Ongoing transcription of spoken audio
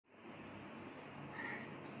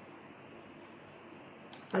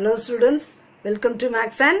Hello students, welcome to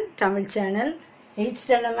Maths and Tamil channel. 8th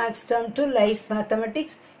standard Maths term 2 Life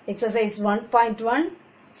Mathematics exercise 1.1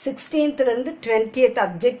 16th இருந்து 20th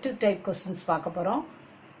objective type questions பார்க்க போறோம்.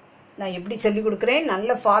 நான் எப்படி சொல்லி கொடுக்கிறேன்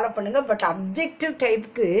நல்லா ஃபாலோ பண்ணுங்க. பட் objective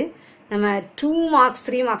typeக்கு நம்ம 2 marks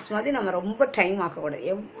 3 marks மாதிரி நம்ம ரொம்ப டைம் ஆக்க கூடாது.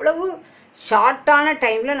 எவ்வளவு ஷார்ட்டான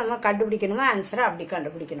டைம்ல நம்ம கண்டுபிடிக்கணுமோ ஆன்சரை அப்படி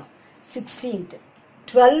கண்டுபிடிக்கணும். 16th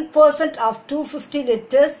 12% of 250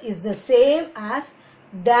 liters is the same as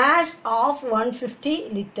dash of 150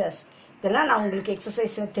 liters. இதெல்லாம் நான் உங்களுக்கு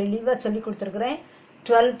எக்ஸசைஸ்ல தெளிவா சொல்லி கொடுத்துருக்கிறேன்.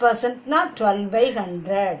 12% னா 12 by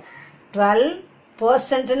 100,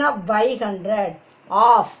 12% னா by 100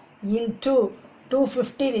 of into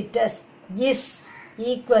 250 liters is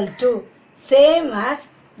equal to same as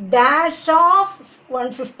dash of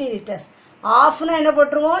 150 liters. Half னா என்ன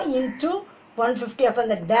போட்டுருவோம் into 150. அப்ப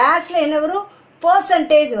அந்த டேஷ்ல என்ன வரும்?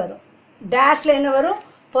 percentage வரும். டேஷ்ல என்ன வரும்?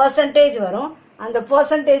 percentage வரும். அந்த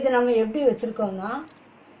percentage நம்ம எப்படி வச்சிருக்கோம்னா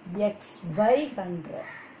x by 100.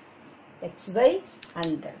 x by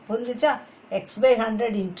 100. புரிஞ்சுச்சா? x by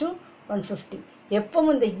 100 into 150.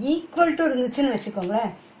 எப்பவும் இந்த ஈக்குவல் டு இருந்துச்சுன்னு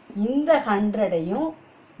வச்சுக்கோங்களேன், இந்த 100ஐயும்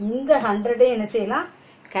இந்த 100ஐயும் என்ன செய்யலாம்?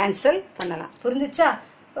 கேன்சல் பண்ணலாம். புரிஞ்சுச்சா?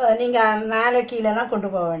 நீங்க மேலே கீழெல்லாம்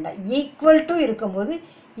கொண்டு போக வேண்டாம். ஈக்குவல் டு இருக்கும்போது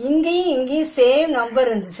இங்கேயும் இங்கேயும் சேம் நம்பர்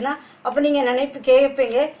இருந்துச்சுன்னா அப்ப நீங்க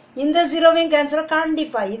கேட்பீங்க இந்த ஜீரோவையும் கேன்சல்,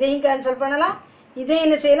 கண்டிப்பா இதையும் கேன்சல் பண்ணலாம், இதை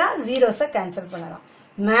என்ன செய்யலாம்? ஜீரோஸை கேன்சல் பண்ணலாம்.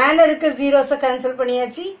 மேல இருக்க ஜீரோஸை கேன்சல்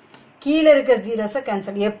பண்ணியாச்சு, கீழே இருக்க ஜீரோஸை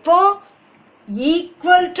கேன்சல். எப்போ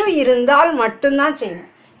ஈக்குவல் டு இருந்தால் மட்டும்தான் செய்யணும்.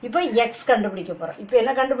 இப்போ எக்ஸ் கண்டுபிடிக்க போறோம். இப்போ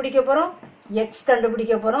என்ன கண்டுபிடிக்க போறோம்? எக்ஸ்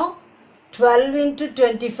கண்டுபிடிக்க போறோம். 12 into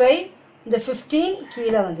 25, இந்த 15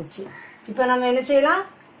 கீழே வந்துச்சு. இப்போ நம்ம என்ன செய்யலாம்?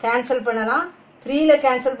 கேன்சல் பண்ணலாம். 3ல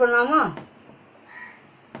கேன்சல் பண்ணலாமா?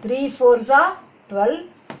 3 4s are 12,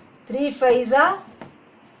 3 5s are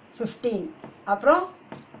 15, அப்புறம்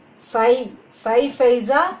 5 5s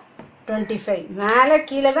are 25. மேலே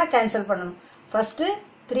கீழே தான் கேன்சல் பண்ணணும். First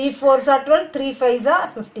 3 4s are 12, 3 5s are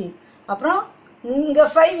 15, அப்புறம் இங்க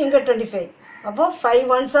 5 இங்க 25. அப்போ 5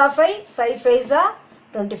 1s are 5, 5 5s are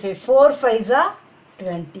 25, 4 5s are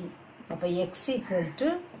 20. அப்போ x equal to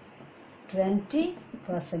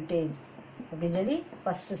 20%. அப்படின்னு சொல்லி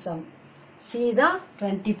ஃபர்ஸ்ட் சம் C தான்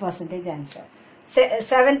 20% ஆன்சர்.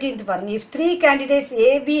 17th பாருங்க. If 3 candidates A,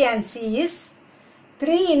 B and C is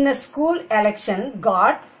 3 in a school election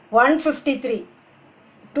got 153,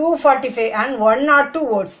 245 and 102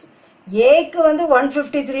 votes. A க்கு வந்து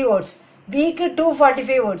 153 votes, B க்கு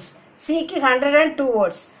 245 votes, C க்கு 102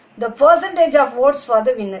 votes. The percentage of votes for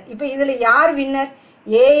the winner. இப்போ இதுல யார் winner?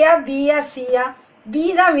 A yeah B yeah C yeah?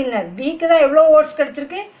 B தான் winner. B க்கு தான் எவ்வளவு votes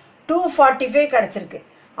கிடைச்சிருக்கு? 245 கிடைச்சிருக்கு.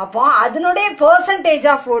 அப்போ அதனுடைய percentage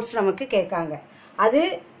of votes நமக்கு கேட்காங்க. அது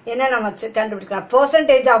என்ன நம்ம கண்டுபிடிக்கலாம்?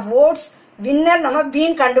 percentage of votes winner நம்ம B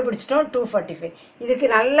கண்டுபிடிச்சிட்டோம் 245. இதுக்கு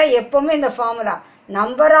நல்ல எப்பவுமே இந்த formula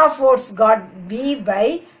number of votes got B by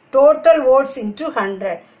total votes into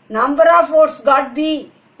 100. number of votes got B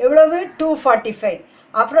எவ்வளவு? 245.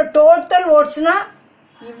 அப்புறம் total votesனா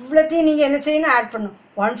இவ்வளத்தையும் நீங்க என்ன செய்யணும்? ஆட் பண்ணணும்.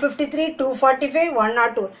 153, 245,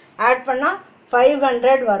 102 ஆட் பண்ணா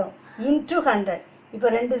 500 வரும் into 100. இப்போ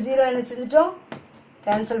 2 0 என்ன செஞ்சிட்டோம்?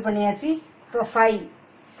 கேன்சல் பண்ணியாச்சு. இப்போ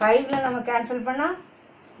 5ல நம்ம கேன்சல் பண்ணா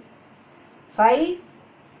 5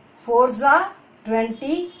 4s are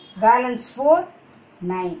 20, பேலன்ஸ் 4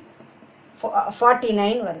 9,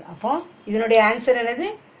 49 வருது. அப்போ இதனுடைய ஆன்சர் என்னது?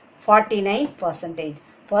 49%.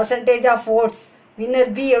 percentage of votes winner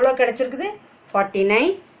B எவ்வளவு கிடைச்சிருக்குது?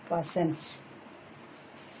 49%.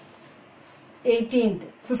 18th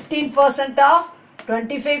 15% of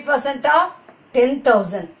 25% of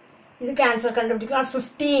 10,000. இதுக்கு ஆன்சர் கண்டுபிடிக்கலாம்.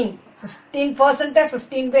 15%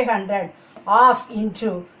 15 by 100 of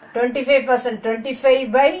into 25% 25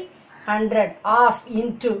 by 100 of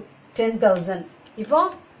into 10,000. இப்போ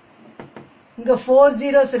இங்க 4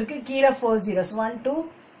 zeros இருக்கு, கீழே 4 zeros 1 2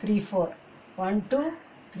 3 4 1 2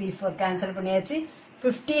 3 4 கேன்சல் பண்ணியாச்சு.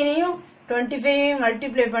 15ஐயும் 25ஐயும்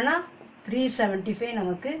மல்டிப்ளை பண்ணா 375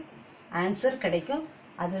 நமக்கு ஆன்சர் கிடைக்கும்.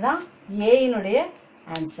 அதுதான் A இனுடைய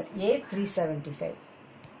answer. A 375.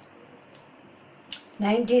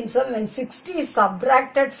 19. So when 60 is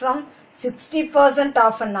subtracted from 60%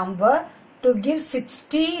 of a number to give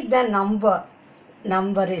 60, the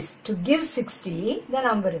number is. To give 60, the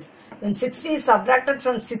number is. When 60 is subtracted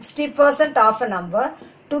from 60% of a number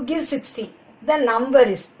to give 60, the number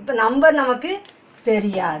is. இப்ப number நமக்கு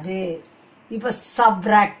தெரியாது. இப்ப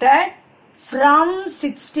subtracted from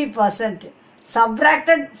 60%.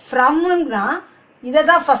 subtracted from னா இதை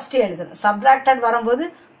தான் first எழுதணும். subtracted வரும்போது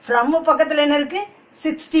from பக்கத்துல என்ன இருக்கு?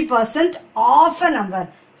 60% of a number.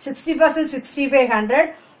 60% 60 by 100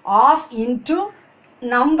 of into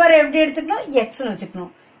number எப்படி எடுத்துக்கணும் x னு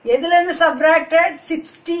வச்சுக்கணும் எதுல இருந்து சப்ட்ராக்டட்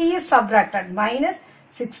 60 is subtracted minus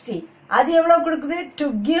 60 அது எவ்வளவு கொடுக்குது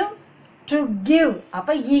to give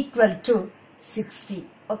அப்ப equal to 60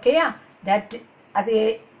 ஓகேயா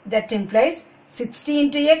that implies 60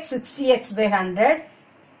 into x 60x by 100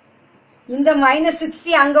 இந்த minus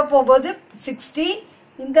 60 அங்க போகும்போது 60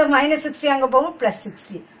 இந்த minus 60 அங்க போகும்போது plus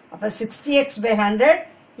 60 அப்ப 60x by 100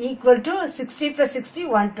 equal to 60 plus 60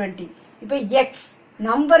 120 இப்ப x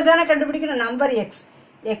நம்பர் தானே கண்டுபிடிக்கணும் நம்பர்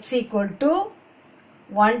x equal to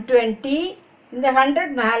 120 இந்த 100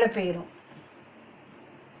 மேல போயிரும்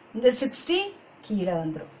இந்த 60 கீழ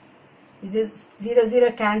வந்துரும் இது 0 0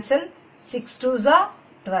 cancel 6 2s are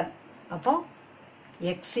 12 அப்போ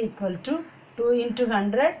x equal to 2 into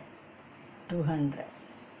 100 200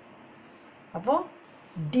 அப்போ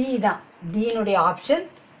D தான் D னுடைய option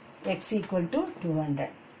x equal to 200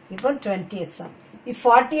 இப்போ 20th sum if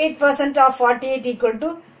 48% of 48 equal to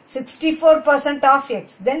 64% of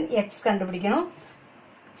x then x கண்டுபிடிக்கணும்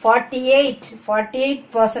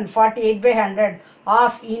 48% 48 by 100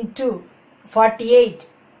 of into 48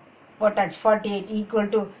 potage 48 equal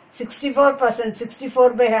to 64%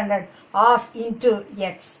 64 by 100 of into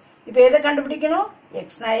x இப்போ எதை கண்டுபிடிக்கணும் x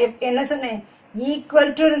நான் என்ன சொன்னேன் equal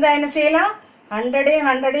to இருந்தா என்ன செய்யலாம்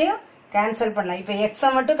 100 கேன்சல் பண்ணலாம் இப்போ x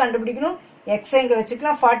மட்டும் கண்டுபிடிக்கணும் x இங்க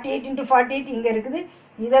வச்சுக்கலாம் 48 into 48 இங்க இருக்குது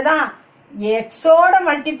இததான் x ஓட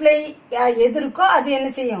மல்டிப்ளை எது இருக்கோ அது என்ன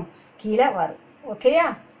செய்யும் கீழே வரும் ஓகேயா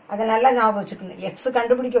அத நல்லா ஞாபகம் வச்சுக்கணும் x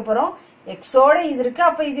கண்டுபிடிக்க போறோம் x ஓட இது இருக்கு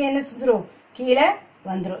அப்ப இது என்ன செஞ்சிரும் கீழே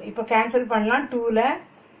வந்துரும் இப்போ கேன்சல் பண்ணலாம் 2 ல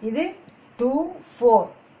இது 2 4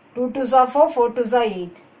 2 2s are 4 4 2s are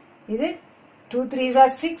 8 இது 2 3s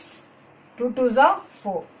are 6 2 2s are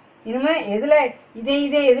 4 இனிமே எதுல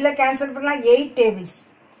இதே எதுல கேன்சல் பண்ணலாம் 8 tables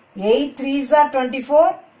 8 3s are 24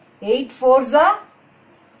 8 4s are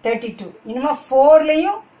 32 இனிமே 4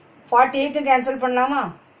 லயும் 48 கேன்சல் பண்ணலாமா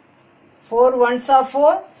 4 1s are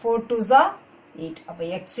 4 4 2s are 8 அப்ப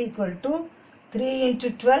x equal to 3 into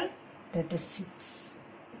 12 36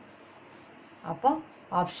 அப்போ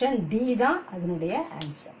ஆப்ஷன் D தான் அதனுடைய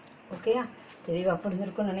ஆன்சர் ஓகேயா தெளிவா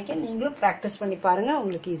புரிஞ்சிருக்கும்னு நினைக்கிறேன் நீங்களும் பிராக்டிஸ் பண்ணி பாருங்க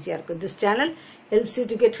உங்களுக்கு ஈஸியா இருக்கும் this channel helps you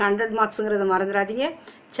to get 100 marksங்கறத மறந்துடாதீங்க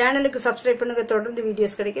சேனலுக்கு சப்ஸ்கிரைப் பண்ணுங்க தொடர்ந்து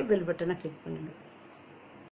வீடியோஸ் கிடைக்க பெல் பட்டனை கிளிக் பண்ணுங்க